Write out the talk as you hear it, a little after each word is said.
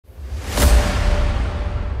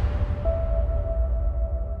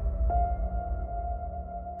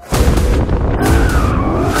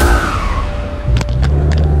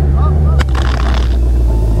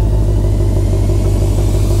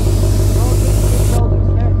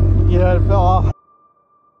it fell off.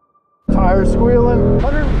 Tires squealing.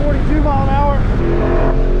 142 mile an hour.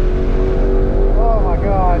 Oh my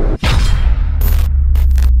God.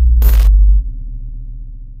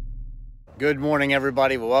 Good morning,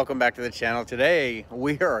 everybody. Welcome back to the channel. Today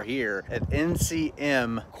we are here at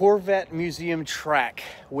NCM Corvette Museum Track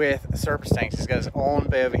with Serpent Stands. He's got his own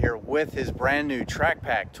bay over here with his brand new Track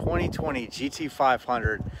Pack 2020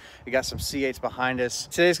 GT500. We got some C8s behind us.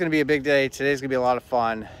 Today's gonna be a big day. Today's gonna be a lot of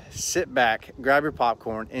fun. Sit back, grab your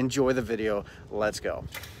popcorn, enjoy the video. Let's go.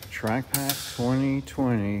 Track Pack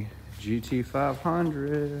 2020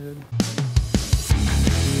 GT500.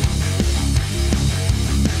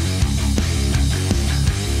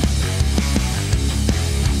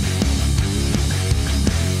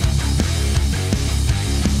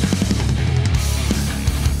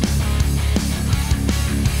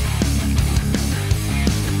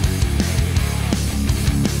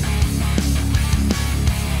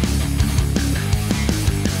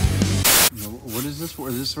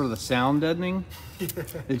 Is this for the sound deadening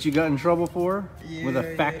that you got in trouble for with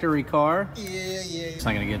a factory car? Yeah. It's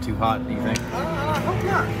not gonna get too hot, do you think? I hope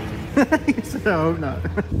not. He said, I hope not.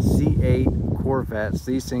 C8 Corvettes,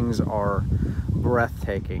 these things are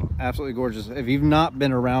breathtaking, absolutely gorgeous. If you've not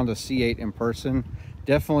been around a C8 in person,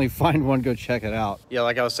 definitely find one, go check it out. Yeah,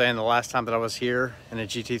 like I was saying, the last time that I was here in a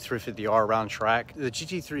GT350R round track, the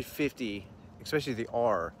GT350, especially the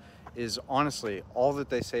R, is honestly all that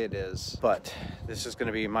they say it is. But this is going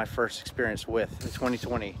to be my first experience with the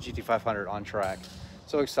 2020 GT500 on track.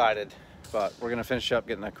 So excited, but we're going to finish up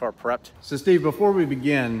getting that car prepped. So Steve, before we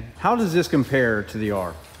begin, how does this compare to the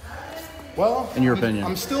R? Well, in your opinion?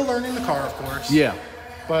 I'm still learning the car, of course. Yeah.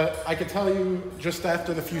 But I can tell you, just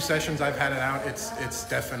after the few sessions I've had it out, it's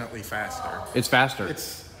definitely faster. It's faster.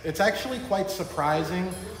 It's actually quite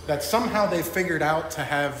surprising that somehow they figured out to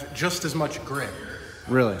have just as much grip.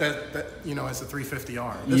 Really? That you know, as the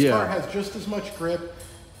 350R. This car has just as much grip,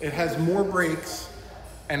 it has more brakes,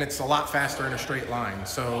 and it's a lot faster in a straight line.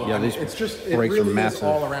 So yeah, I mean, it really is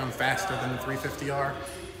all around faster than the 350R.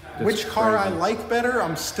 Which car I like better,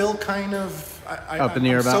 I'm still kind of up in the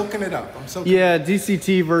air about. Soaking it up. I'm soaking yeah,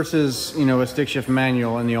 DCT versus, you know, a stick shift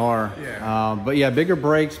manual in the R. Yeah. But yeah, bigger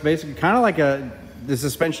brakes, basically kind of like the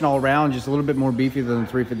suspension all around, just a little bit more beefy than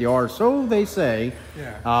the 350R, so they say.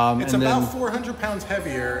 Yeah. It's about 400 pounds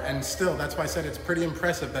heavier, and still, that's why I said it's pretty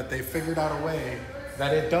impressive that they figured out a way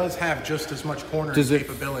that it does have just as much cornering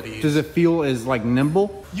capabilities. Does it feel as like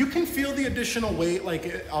nimble? You can feel the additional weight.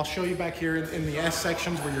 Like I'll show you back here in the S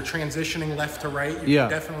sections where you're transitioning left to right. You can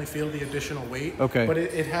definitely feel the additional weight. Okay. But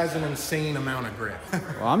it has an insane amount of grip.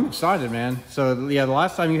 Well, I'm excited, man. So yeah, the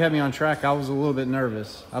last time you had me on track, I was a little bit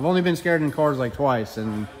nervous. I've only been scared in cars like twice,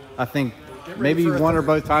 and I think maybe one or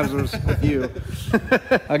both times was with you.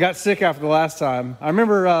 I got sick after the last time. I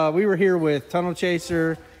remember we were here with Tunnel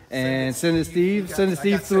Chaser and Send It Steve. Send It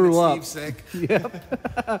Steve threw up. Sick. Yep.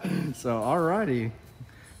 So alrighty,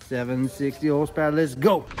 760 horsepower. Let's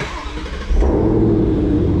go.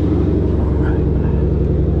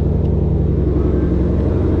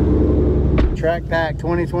 Track Pack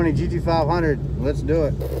 2020 GT500. Let's do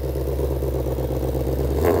it.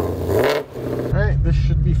 All right, this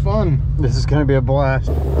should be fun. This is going to be a blast.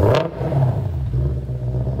 I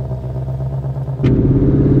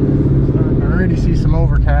already see some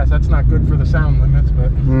overcast. That's not good for the sound limits,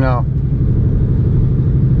 but no.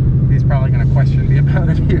 He's probably going to question me about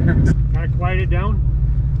it here. Can I quiet it down?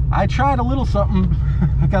 I tried a little something.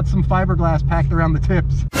 I got some fiberglass packed around the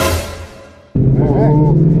tips.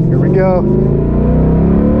 Oh, here we go.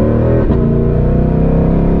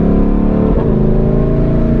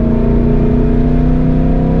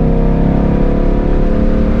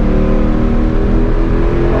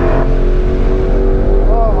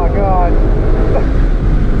 Oh my God.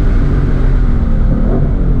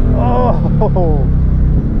 Oh,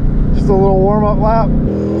 just a little warm-up lap.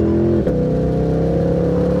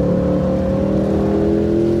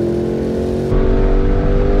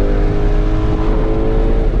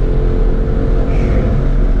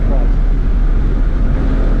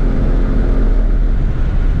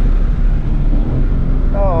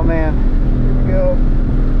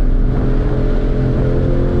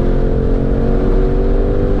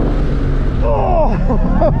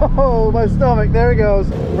 Oh, my stomach, there it goes.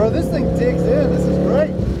 Bro, this thing digs in. This is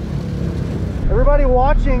great. Everybody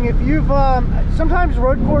watching, if you've sometimes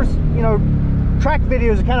road course, you know, track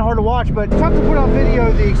videos are kind of hard to watch, but tough to put on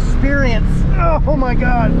video the experience. Oh my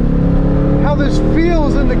God, how this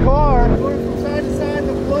feels in the car. Going from side to side,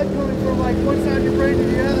 the blood coming from like one side of your brain to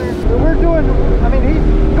the other. But we're doing, I mean, he's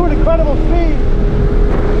doing incredible speed.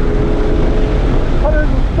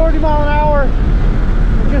 130 mile an hour.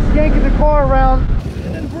 just yanking the car around.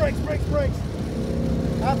 And then brakes.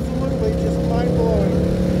 Absolutely just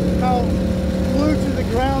mind-blowing how glued to the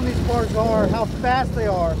ground these cars are, how fast they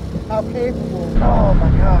are, how capable. Oh my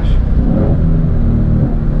gosh.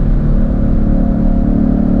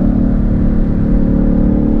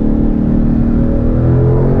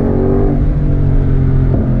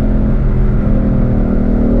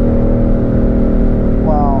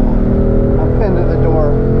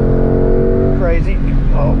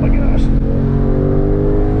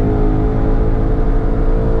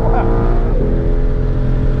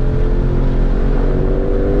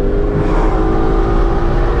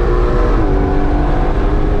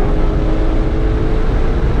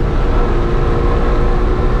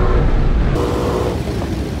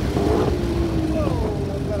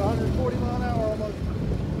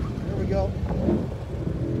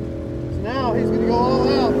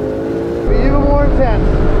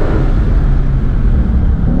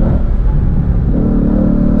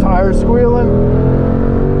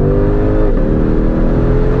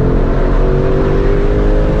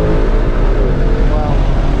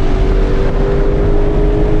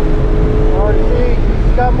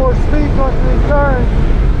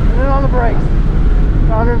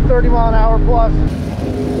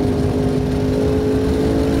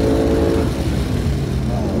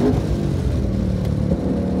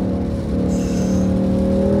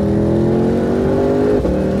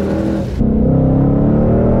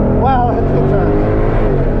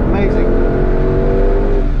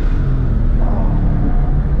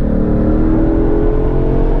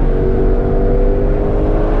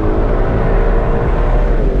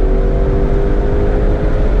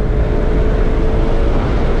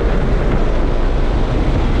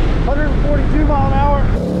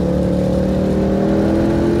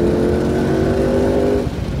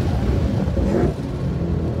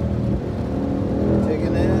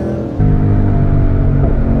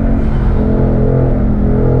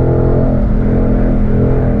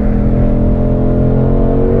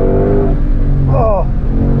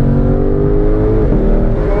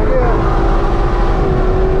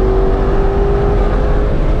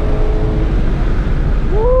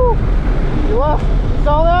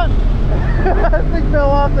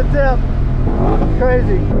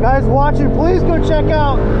 Guys watching, please go check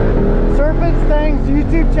out Serpent Stands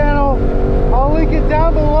YouTube channel. I'll link it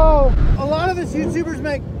down below. A lot of us YouTubers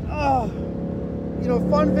make, you know,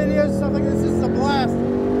 fun videos, stuff like this. This is a blast.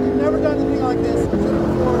 We've never done anything like this. I've said it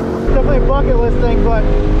before. It's definitely a bucket list thing, but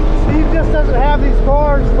Steve just doesn't have these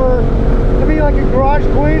cars to be like a garage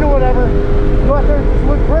queen or whatever. Go out there and just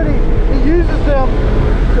look pretty. He uses them,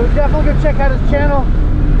 so definitely go check out his channel.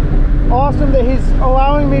 Awesome that he's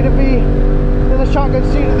allowing me to be in the shotgun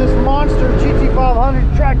seat of this monster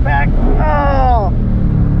GT500 track back. Oh,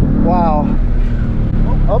 wow.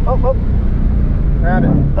 Up. Grab it.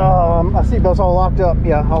 Oh, my seatbelt's all locked up.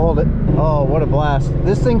 Yeah, I'll hold it. Oh, what a blast.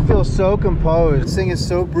 This thing feels so composed. This thing is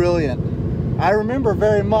so brilliant. I remember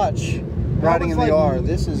very much riding in the R.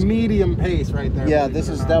 This is medium pace right there. Yeah,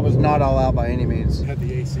 that was not all out by any means. I had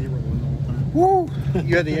the AC rolling the whole time. Woo!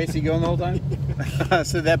 You had the AC going the whole time?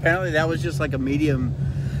 So that apparently that was just like a medium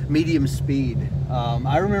speed.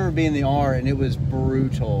 I remember being in the R and it was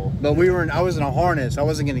brutal. But I was in a harness. I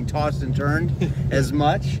wasn't getting tossed and turned as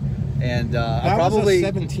much. And that was a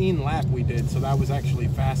 17 lap we did, so that was actually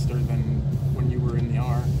faster than when you were in the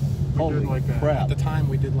R. Holy crap. At the time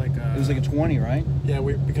we did like a... It was like a 20, right? Yeah,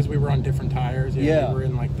 because we were on different tires. Yeah. We were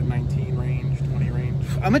in like the 19 range, 20 range.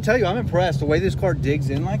 I'm gonna tell you, I'm impressed. The way this car digs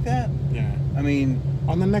in like that. Yeah. I mean...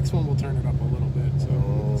 On the next one, we'll turn it up a little bit. So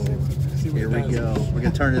see what here we go. We're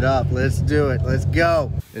gonna turn it up. Let's do it. Let's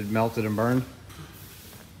go. It melted and burned.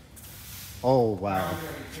 Oh, wow.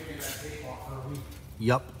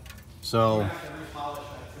 Yep. So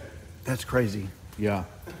that's crazy. Yeah.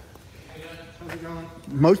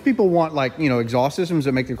 Most people want, like, you know, exhaust systems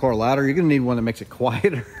that make the car louder. You're gonna need one that makes it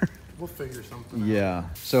quieter. We'll figure something out. Yeah.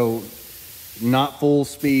 So not full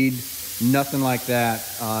speed, nothing like that.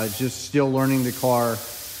 Just still learning the car,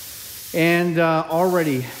 and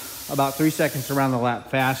already about 3 seconds around the lap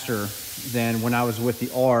faster than when I was with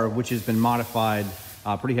the R, which has been modified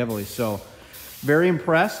pretty heavily. So very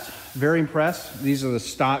impressed. Very impressed. These are the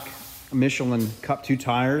stock Michelin Cup 2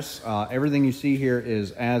 tires. Everything you see here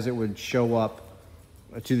is as it would show up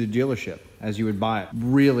to the dealership as you would buy it.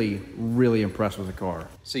 Really, really impressed with the car.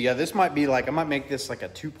 So yeah, this might be like, I might make this like a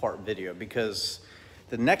 2-part video, because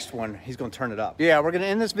the next one, he's gonna turn it up. Yeah, we're gonna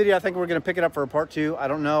end this video. I think we're gonna pick it up for a part 2. I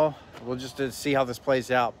don't know. We'll just see how this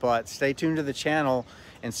plays out, but stay tuned to the channel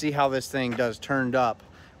and see how this thing does turned up.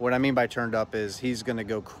 What I mean by turned up is he's gonna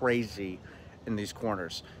go crazy in these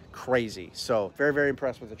corners. crazy. So very, very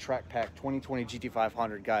impressed with the Track Pack 2020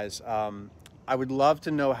 GT500, guys. I would love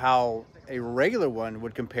to know how a regular one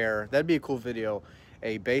would compare. That'd be a cool video.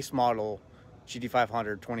 A base model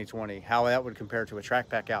GT500 2020, how that would compare to a Track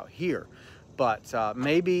Pack out here. But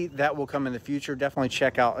maybe that will come in the future. Definitely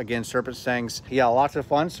check out, again, Serpent Stands. Yeah, lots of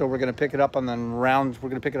fun. So we're going to pick it up on the round. We're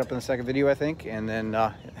going to pick it up in the second video, I think. And then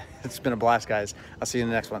it's been a blast, guys. I'll see you in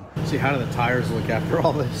the next one. See, how do the tires look after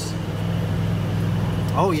all this?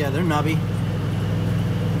 Oh, yeah, they're nubby.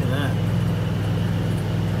 Look at that.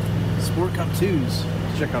 Sport Cup 2s.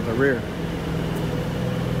 Let's check out the rear.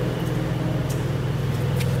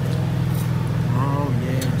 Oh,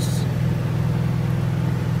 yes.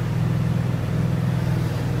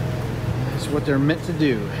 That's what they're meant to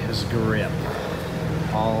do, is grip.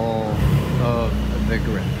 All of the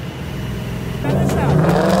grip. Check this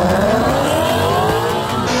out.